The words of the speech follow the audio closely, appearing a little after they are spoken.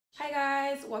Hi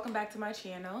guys, welcome back to my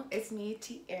channel. It's me,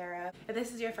 Tiara. If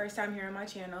this is your first time here on my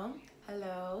channel,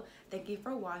 hello. Thank you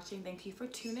for watching. Thank you for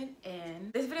tuning in.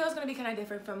 This video is going to be kind of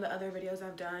different from the other videos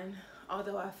I've done,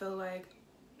 although I feel like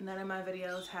none of my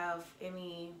videos have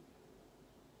any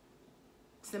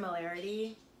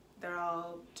similarity. They're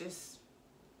all just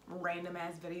random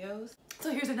ass videos.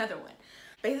 So here's another one.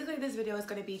 Basically, this video is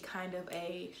going to be kind of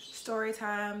a story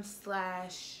time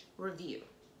slash review,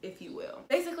 if you will.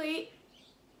 Basically,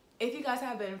 if you guys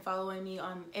have been following me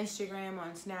on Instagram,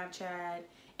 on Snapchat,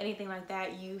 anything like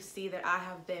that, you see that I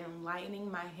have been lightening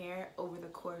my hair over the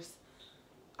course,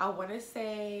 I want to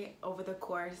say over the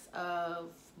course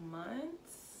of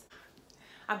months.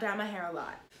 I've dyed my hair a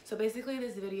lot. So basically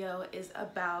this video is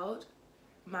about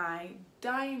my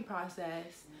dyeing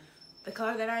process, the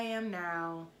color that I am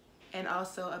now, and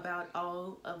also about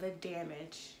all of the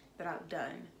damage that I've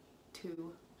done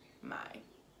to my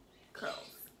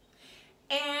curls.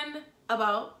 And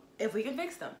about if we can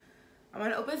fix them. I'm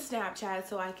gonna open Snapchat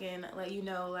so I can let you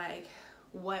know like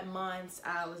what months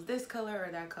I was this color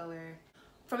or that color.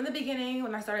 From the beginning,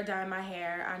 when I started dyeing my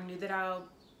hair, I knew that I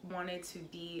wanted to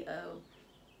be a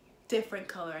different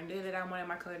color. I knew that I wanted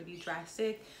my color to be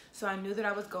drastic. So I knew that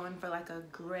I was going for like a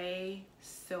gray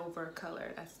silver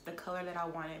color. That's the color that I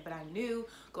wanted. But I knew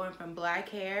going from black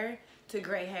hair to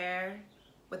gray hair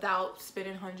without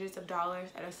spending hundreds of dollars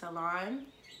at a salon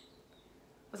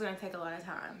was gonna take a lot of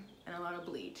time and a lot of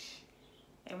bleach.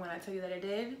 And when I tell you that it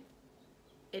did,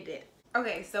 it did.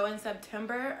 Okay, so in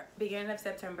September, beginning of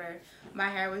September, my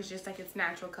hair was just like its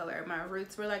natural color. My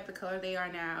roots were like the color they are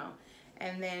now.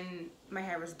 And then my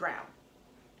hair was brown.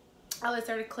 I would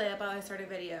start a clip, I would start a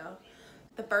video.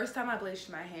 The first time I bleached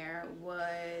my hair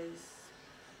was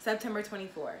September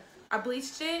 24th. I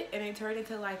bleached it and it turned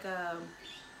into like a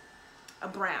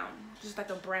brown, just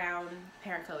like a brown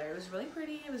hair color. It was really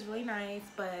pretty, it was really nice,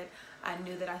 but I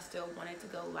knew that I still wanted to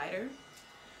go lighter,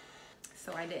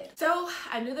 so I did. So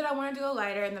I knew that I wanted to go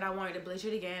lighter and that I wanted to bleach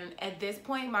it again. At this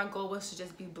point, my goal was to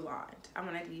just be blonde. I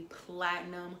wanted to be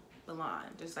platinum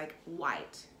blonde, just like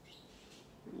white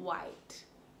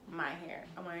my hair.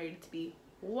 I wanted it to be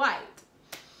white.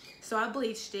 So I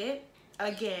bleached it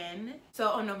again. So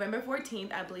on November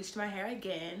 14th, I bleached my hair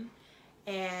again.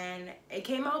 And it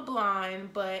came out blonde,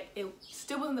 but it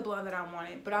still wasn't the blonde that I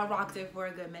wanted, but I rocked it for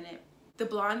a good minute. The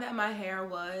blonde that my hair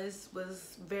was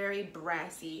very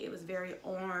brassy. It was very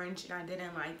orange and I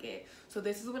didn't like it. So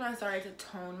this is when I started to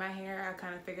tone my hair. I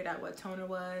kind of figured out what toner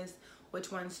was,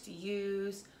 which ones to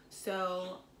use.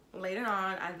 So later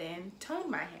on, I then toned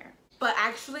my hair. But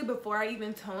actually, before I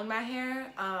even toned my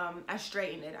hair, I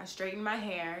straightened it. I straightened my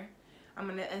hair. I'm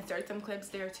gonna insert some clips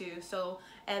there too. So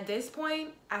at this point,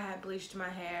 I had bleached my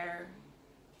hair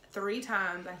 3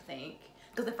 times, I think.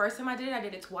 Because the first time I did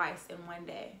it twice in one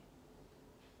day.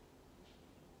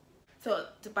 So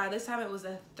by this time, it was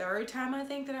the 3rd time, I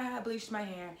think, that I had bleached my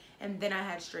hair. And then I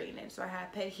had straightened it. So I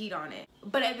had put heat on it.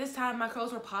 But at this time, my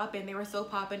curls were popping. They were so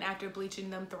popping after bleaching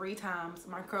them 3 times.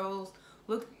 My curls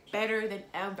looked better than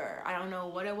ever. I don't know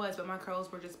what it was, but my curls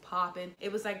were just popping.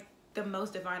 It was like the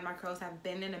most divine my curls have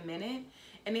been in a minute.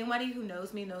 Anybody who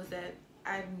knows me knows that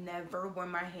I've never worn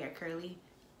my hair curly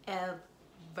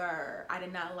ever. I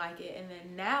did not like it. And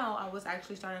then now I was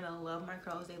actually starting to love my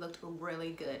curls. They looked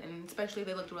really good, and especially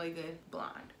they looked really good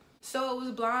blonde. So it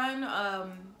was blonde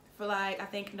for like I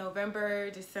think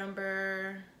November,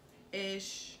 December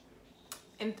ish,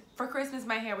 and for Christmas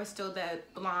my hair was still the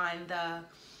blonde, the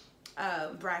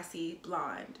brassy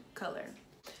blonde color.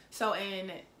 So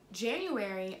in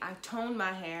January, I toned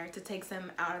my hair to take some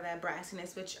out of that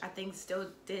brassiness, which I think still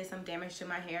did some damage to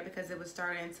my hair because it was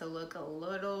starting to look a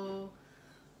little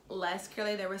less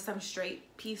curly. There were some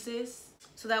straight pieces.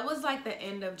 So that was like the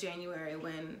end of January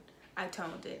when I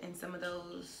toned it, and some of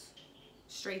those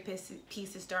straight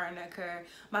pieces starting to occur.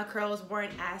 My curls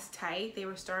weren't as tight. They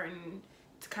were starting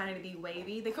to kind of be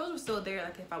wavy. The curls were still there,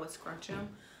 like if I would scrunch them,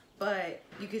 but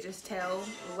you could just tell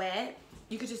wet.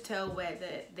 You could just tell wet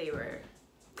that they were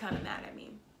kind of mad at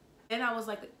me. Then I was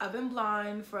like, I've been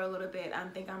blonde for a little bit. I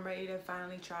think I'm ready to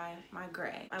finally try my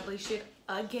gray. I bleached it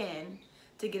again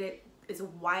to get it as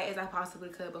white as I possibly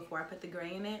could before I put the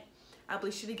gray in it. I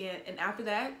bleached it again, and after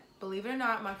that, believe it or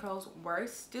not, my curls were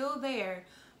still there,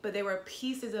 but there were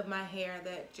pieces of my hair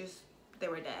that just, they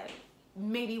were dead.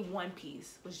 Maybe one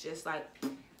piece was just like,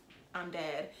 I'm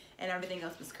dead, and everything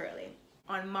else was curly.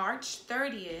 On March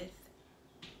 30th,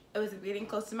 it was getting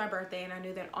close to my birthday, and I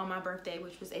knew that on my birthday,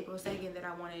 which was April 2nd, that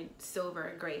I wanted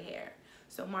silver gray hair.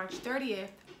 So March 30th,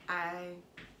 I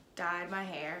dyed my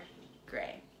hair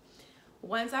gray.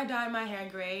 Once I dyed my hair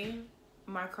gray,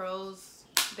 my curls,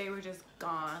 they were just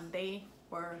gone. They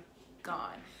were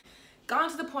gone. gone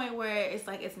to the point where it's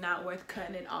like it's not worth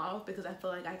cutting it off because I feel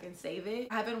like I can save it.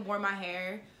 I haven't worn my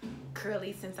hair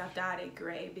curly since I've dyed it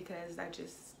gray because I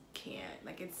just can't.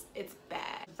 Like it's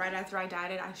bad. Right after I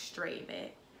dyed it, I straightened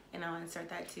it, and I'll insert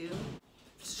that too.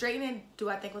 Straightening, do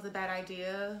I think was a bad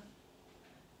idea?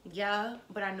 Yeah,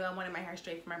 but I knew I wanted my hair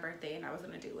straight for my birthday and I was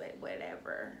gonna do it,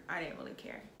 whatever. I didn't really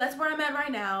care. That's where I'm at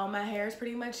right now. My hair is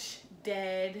pretty much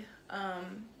dead.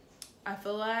 I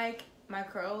feel like my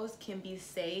curls can be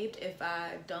saved if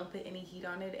I don't put any heat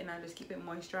on it and I just keep it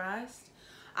moisturized.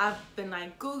 I've been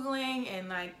like Googling and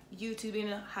like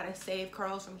YouTubing how to save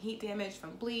curls from heat damage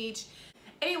from bleach.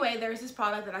 Anyway, there's this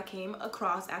product that I came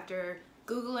across after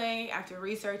Googling, after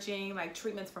researching like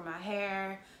treatments for my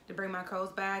hair to bring my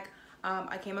curls back.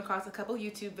 I came across a couple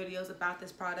YouTube videos about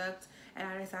this product and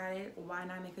I decided why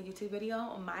not make a YouTube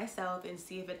video myself and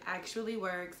see if it actually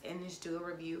works and just do a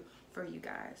review for you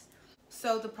guys.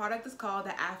 So the product is called the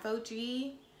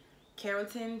ApHogee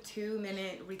Keratin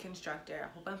 2-Minute Reconstructor. I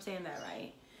hope I'm saying that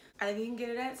right. I think you can get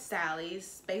it at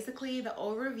Sally's. Basically, the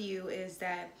overview is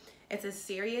that it's a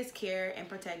serious care and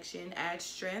protection, adds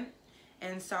strength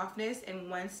and softness in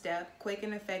one step, quick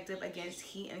and effective against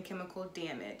heat and chemical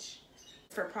damage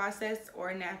for processed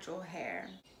or natural hair.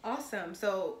 Awesome.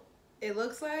 So it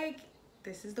looks like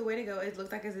this is the way to go. It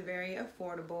looks like it's very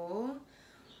affordable.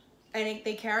 And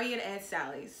they carry it at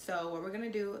Sally's. So what we're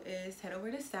gonna do is head over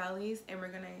to Sally's and we're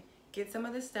gonna get some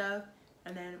of the stuff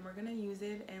and then we're gonna use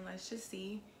it and let's just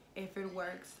see if it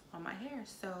works on my hair.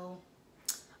 So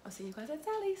I'll see you guys at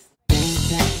Sally's.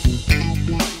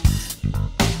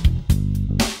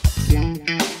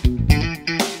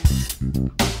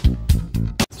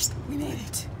 We made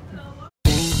it.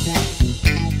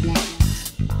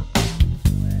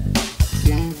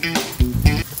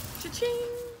 Cha-ching.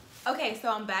 Okay,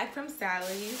 so I'm back from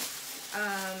Sally's.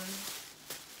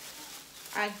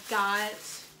 I got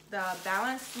the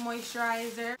Balanced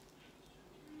Moisturizer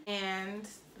and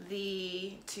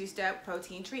the 2-step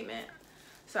protein treatment.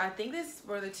 So I think these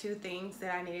were the two things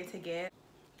that I needed to get.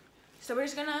 So we're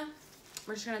just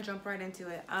gonna jump right into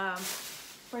it.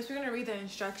 First we're gonna read the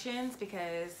instructions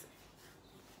because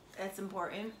that's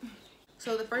important.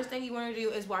 So the first thing you want to do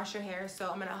is wash your hair.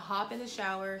 So I'm gonna hop in the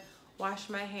shower, wash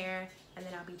my hair, and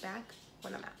then I'll be back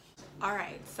when I'm out. All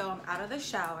right, so I'm out of the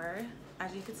shower.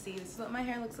 As you can see, this is what my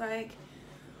hair looks like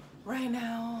right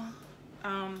now.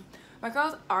 My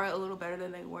curls are a little better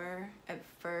than they were at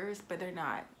first, but they're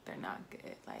not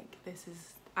good. Like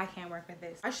I can't work with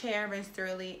this. Wash hair, rinse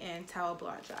thoroughly, and towel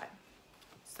blot dry.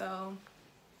 So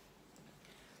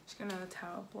just gonna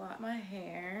towel blot my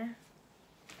hair.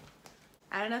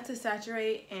 Add enough to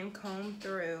saturate and comb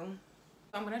through.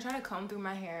 I'm gonna try to comb through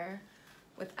my hair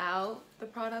without the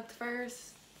product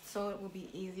first, so it will be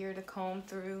easier to comb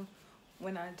through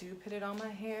when I do put it on my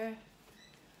hair.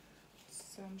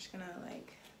 So I'm just gonna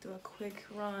like do a quick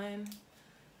run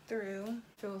through.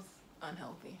 Feels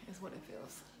unhealthy is what it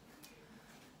feels.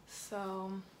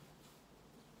 So,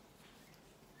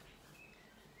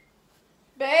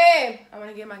 babe, I want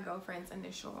to get my girlfriend's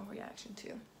initial reaction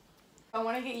too. I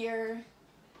want to get your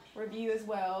review as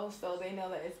well so they know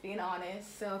that it's being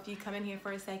honest. So if you come in here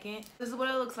for a second, this is what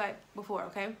it looks like before,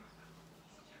 okay?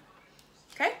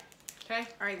 Okay? Okay.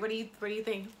 All right, what do you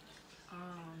think?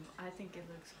 I think it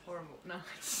looks horrible. No,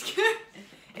 just kidding.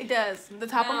 It does. The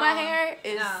top of my hair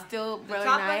is still really nice. The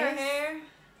top of her hair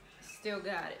still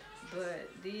got it, but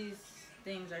these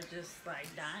things are just like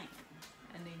dying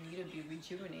and they need to be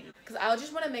rejuvenated. Because I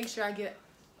just want to make sure I get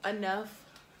enough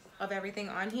of everything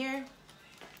on here.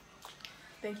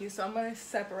 Thank you. So I'm going to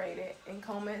separate it and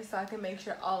comb it so I can make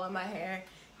sure all of my hair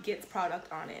gets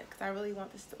product on it. Because I really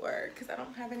want this to work because I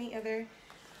don't have any other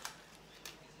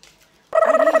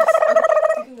ideas. Okay,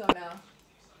 you can go now.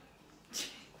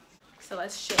 So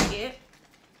let's shake it.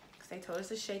 Because they told us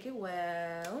to shake it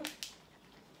well.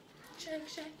 Shake,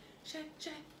 shake, shake,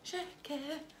 shake, shake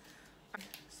it.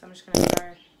 So I'm just going to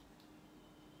start.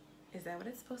 Is that what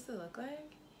it's supposed to look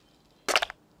like?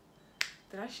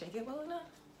 Did I shake it well enough?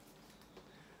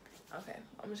 Okay,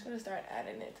 I'm just gonna start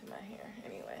adding it to my hair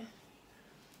anyway.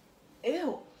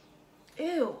 Ew,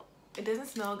 ew, it doesn't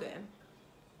smell good.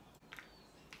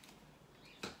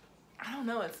 I don't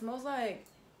know, it smells like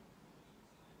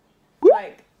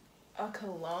a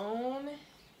cologne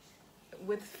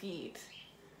with feet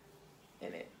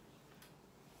in it.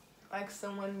 Like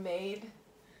someone made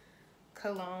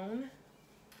cologne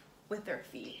with their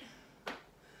feet.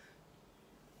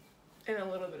 And a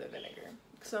little bit of vinegar.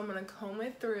 So I'm gonna comb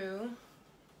it through.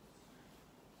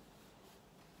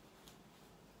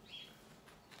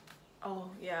 Oh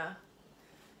yeah,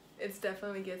 it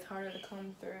definitely gets harder to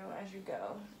comb through as you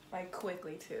go, like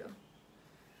quickly too.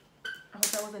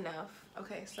 that was enough.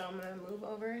 Okay, so I'm gonna move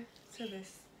over to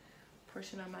this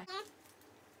portion of my hair.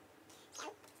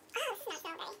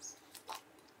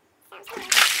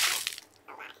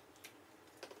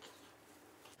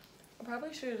 I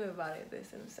probably should have divided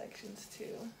this in sections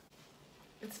too.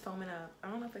 It's foaming up. I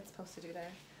don't know if it's supposed to do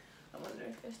that. I wonder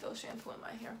if there's still shampoo in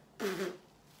my hair.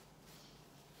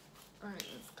 Alright,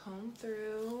 let's comb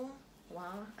through.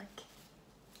 Wow, I can't.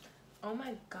 Oh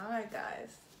my god,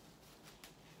 guys.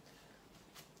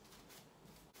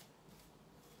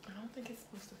 I don't think it's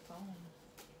supposed to foam.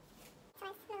 So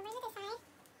let's move over to this side.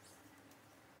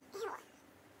 Ew.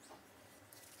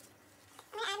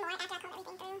 I'm gonna add more after I comb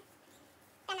everything through.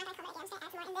 But I'm not gonna comb it again, I'm just gonna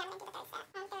add some more and then I'm gonna do the third step.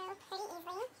 Comb through pretty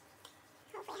easily.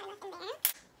 Hopefully I have enough in there.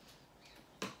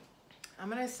 I'm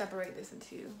gonna separate this in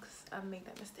two because I made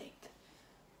that mistake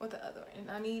with the other one. And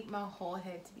I need my whole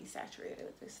head to be saturated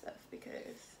with this stuff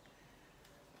because,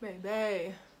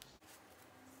 baby.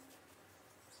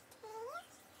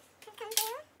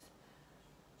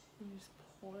 And just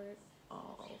pour it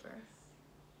all over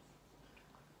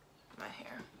my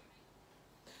hair.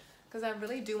 Because I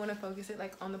really do want to focus it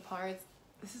like on the parts.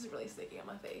 This is really sticky on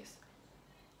my face.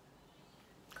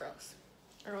 Gross.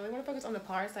 I really want to focus on the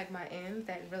parts like my ends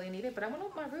that really need it, but I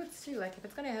want my roots too. Like if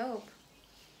it's gonna help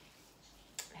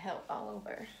all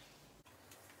over.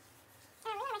 I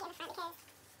really like it in the front because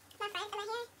my front of my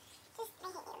hair just they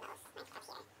hate me the most, like up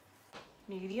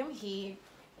here. Medium heat,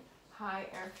 high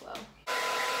airflow.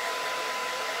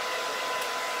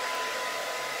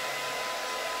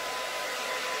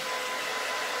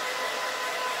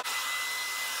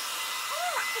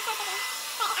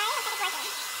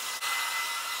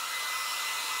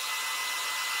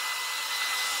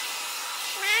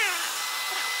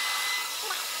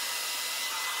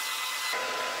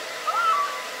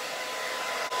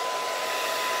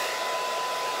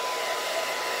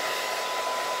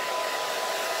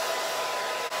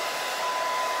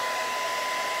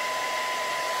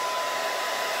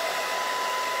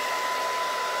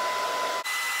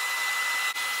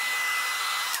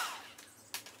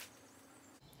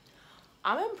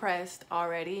 I'm impressed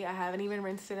already. I haven't even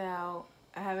rinsed it out.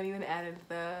 I haven't even added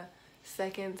the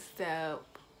second step.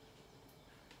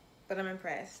 But I'm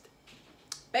impressed.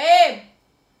 Babe!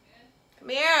 Come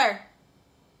here!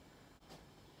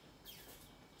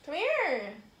 Come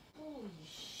here! Holy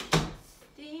shit,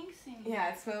 stinks. Yeah,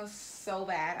 it smells so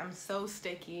bad. I'm so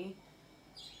sticky.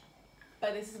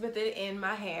 But this is with it in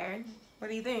my hair. What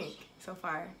do you think so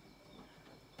far?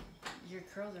 Your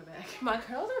curls are back. My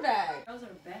curls are back. Curls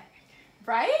are back.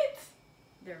 Right?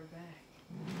 They're back.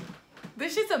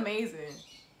 This shit's amazing.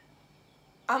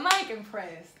 I'm like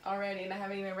impressed already, and I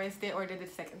haven't even rinsed it or did the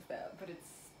second step. But it's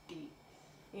deep.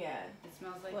 Yeah. It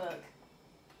smells like. Look.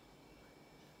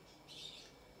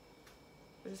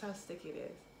 This is how sticky it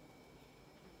is.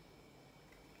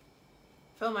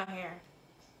 Feel my hair.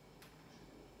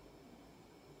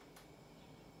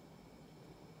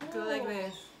 Go like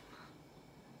this.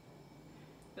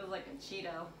 Feels like a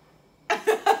Cheeto.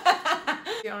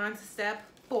 You're on to step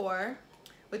 4,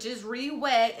 which is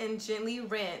re-wet and gently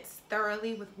rinse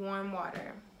thoroughly with warm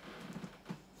water.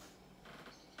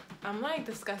 I'm like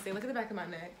disgusting. Look at the back of my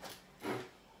neck.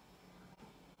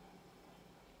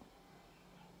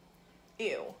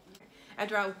 Ew.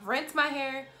 After I rinse my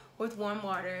hair with warm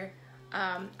water,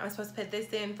 I'm supposed to put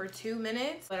this in for 2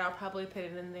 minutes, but I'll probably put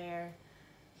it in there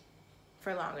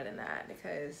for longer than that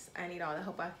because I need all the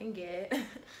help I can get.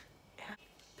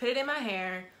 Put it in my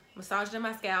hair, massage it in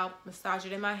my scalp, massage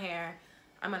it in my hair.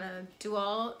 I'm gonna do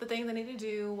all the things I need to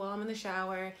do while I'm in the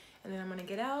shower, and then I'm gonna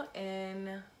get out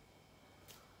and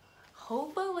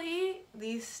hopefully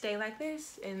these stay like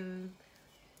this, and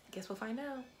I guess we'll find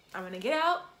out. I'm gonna get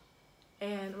out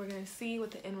and we're gonna see what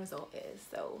the end result is,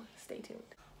 so stay tuned.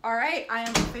 All right, I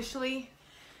am officially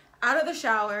out of the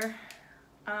shower.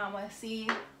 Let's see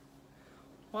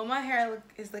what my hair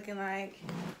is looking like.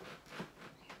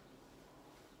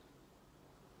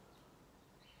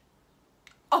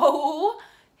 Oh,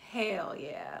 hell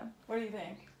yeah. What do you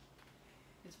think?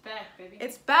 It's back, baby.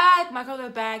 It's back. My curls are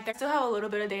back. I still have a little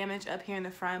bit of damage up here in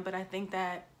the front, but I think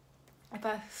that if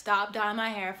I stop dyeing my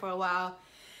hair for a while,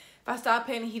 if I stop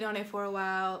putting heat on it for a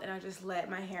while, and I just let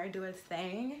my hair do its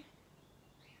thing,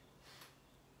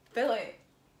 feel it.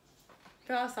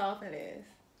 Feel how soft it is.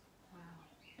 Wow.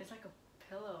 It's like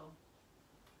a pillow.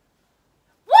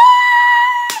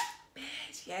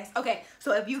 Bitch, yes. Okay,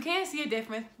 so if you can't see a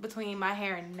difference between my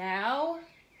hair now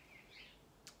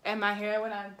and my hair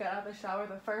when I got out of the shower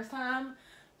the first time,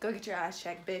 go get your eyes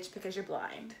checked, bitch, because you're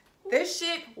blind. This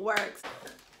shit works.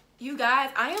 You guys,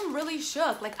 I am really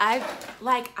shook. Like I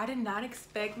did not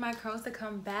expect my curls to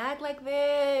come back like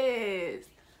this.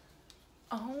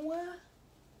 Oh.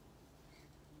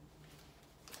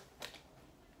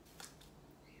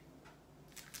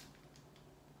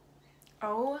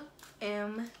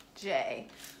 OMJ.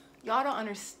 Y'all don't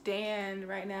understand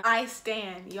right now. I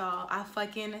stand, y'all. I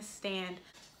fucking stand.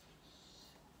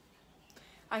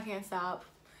 I can't stop.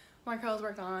 My curls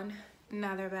were gone.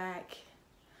 Now they're back.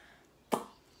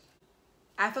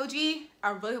 AphoG,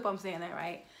 I really hope I'm saying that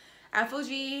right.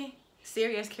 AphoG,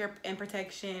 serious care and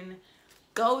protection.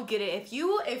 Go get it. If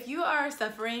you are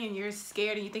suffering and you're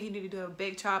scared and you think you need to do a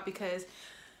big chop because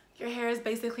your hair is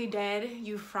basically dead,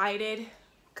 you fried it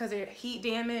because of heat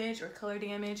damage or color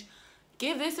damage,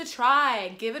 give this a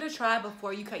try. Give it a try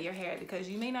before you cut your hair, because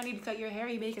you may not need to cut your hair.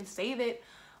 You may can save it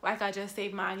like I just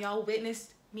saved mine. Y'all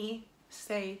witnessed me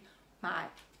save my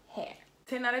hair.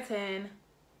 10 out of 10.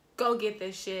 Go get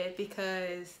this shit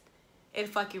because it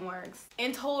fucking works.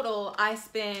 In total, I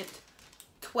spent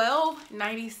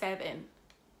 $12.97.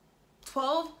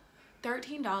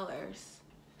 $13.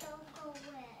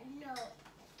 No.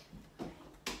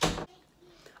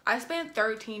 I spent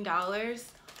 $13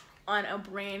 on a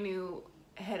brand new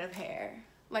head of hair.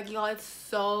 Like, y'all, it's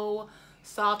so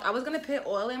soft. I was gonna put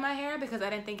oil in my hair because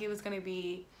I didn't think it was gonna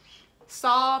be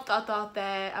soft. I thought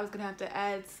that I was gonna have to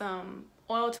add some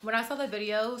oil. When I saw the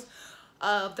videos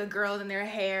of the girls and their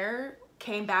hair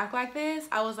came back like this,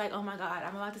 I was like, oh my god,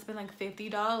 I'm about to spend like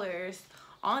 $50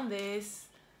 on this.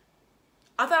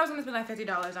 I thought I was gonna spend like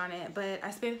 $50 on it, but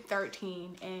I spent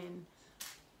 $13 and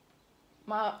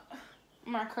my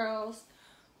curls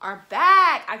are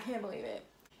back. I can't believe it.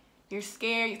 You're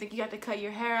scared, you think you have to cut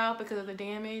your hair out because of the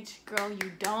damage. Girl,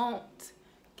 you don't.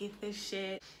 Get this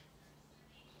shit.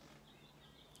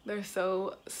 They're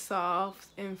so soft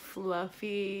and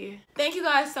fluffy. Thank you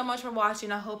guys so much for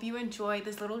watching. I hope you enjoyed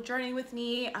this little journey with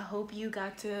me. I hope you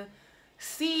got to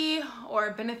see or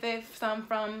benefit some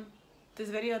from this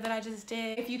video that I just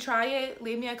did. If you try it,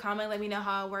 leave me a comment. Let me know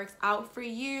how it works out for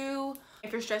you.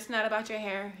 If you're stressing out about your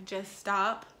hair, just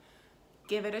stop.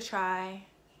 Give it a try.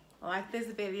 Like this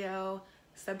video.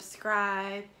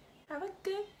 Subscribe. Have a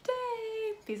good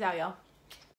day. Peace out, y'all.